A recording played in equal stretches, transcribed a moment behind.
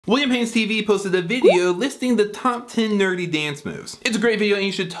William Haynes TV posted a video listing the top 10 nerdy dance moves. It's a great video and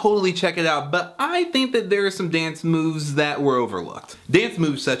you should totally check it out, but I think that there are some dance moves that were overlooked. Dance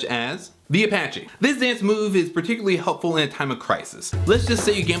moves such as the Apache. This dance move is particularly helpful in a time of crisis. Let's just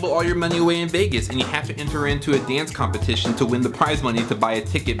say you gamble all your money away in Vegas and you have to enter into a dance competition to win the prize money to buy a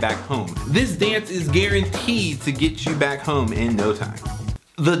ticket back home. This dance is guaranteed to get you back home in no time.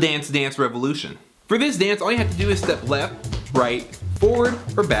 The Dance Dance Revolution. For this dance, all you have to do is step left, right, forward,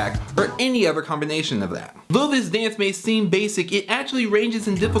 or back, or any other combination of that. Though this dance may seem basic, it actually ranges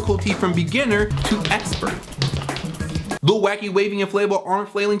in difficulty from beginner to expert. The Wacky Waving Inflatable Arm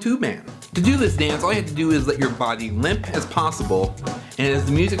Flailing Tube Man. To do this dance, all you have to do is let your body limp as possible, and as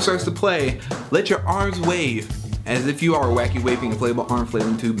the music starts to play, let your arms wave as if you are a Wacky Waving Inflatable Arm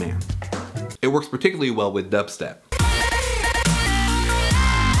Flailing Tube Man. It works particularly well with dubstep.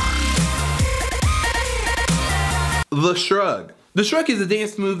 The Shrug. The shrug is a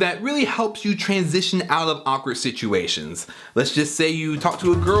dance move that really helps you transition out of awkward situations. Let's just say you talk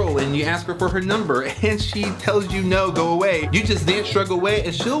to a girl and you ask her for her number and she tells you no, go away. You just dance shrug away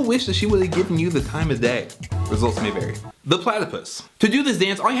and she'll wish that she would have given you the time of day. Results may vary. The Platypus. To do this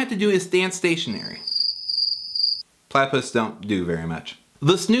dance, all you have to do is stand stationary. Platypus don't do very much.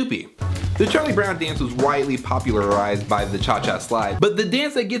 The Snoopy. The Charlie Brown dance was widely popularized by the Cha-Cha Slide, but the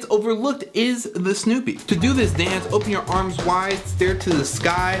dance that gets overlooked is the Snoopy. To do this dance, open your arms wide, stare to the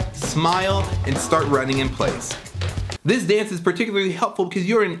sky, smile, and start running in place. This dance is particularly helpful because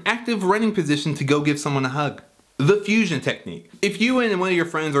you're in an active running position to go give someone a hug. The Fusion Technique. If you and one of your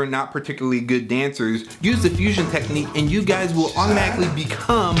friends are not particularly good dancers, use the Fusion Technique and you guys will automatically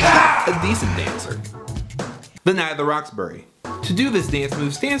become a decent dancer. The Night of the Roxbury. To do this dance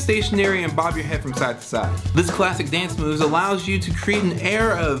move, stand stationary and bob your head from side to side. This classic dance move allows you to create an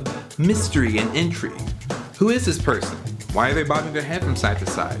air of mystery and intrigue. Who is this person? Why are they bobbing their head from side to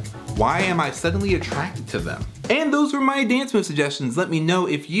side? Why am I suddenly attracted to them? And those were my dance move suggestions. Let me know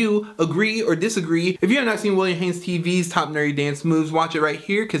if you agree or disagree. If you have not seen William Haynes TV's top nerdy dance moves, watch it right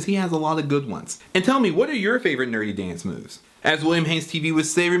here because he has a lot of good ones. And tell me, what are your favorite nerdy dance moves? As William Haynes TV would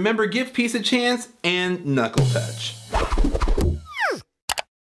say, remember, give peace a chance and knuckle touch.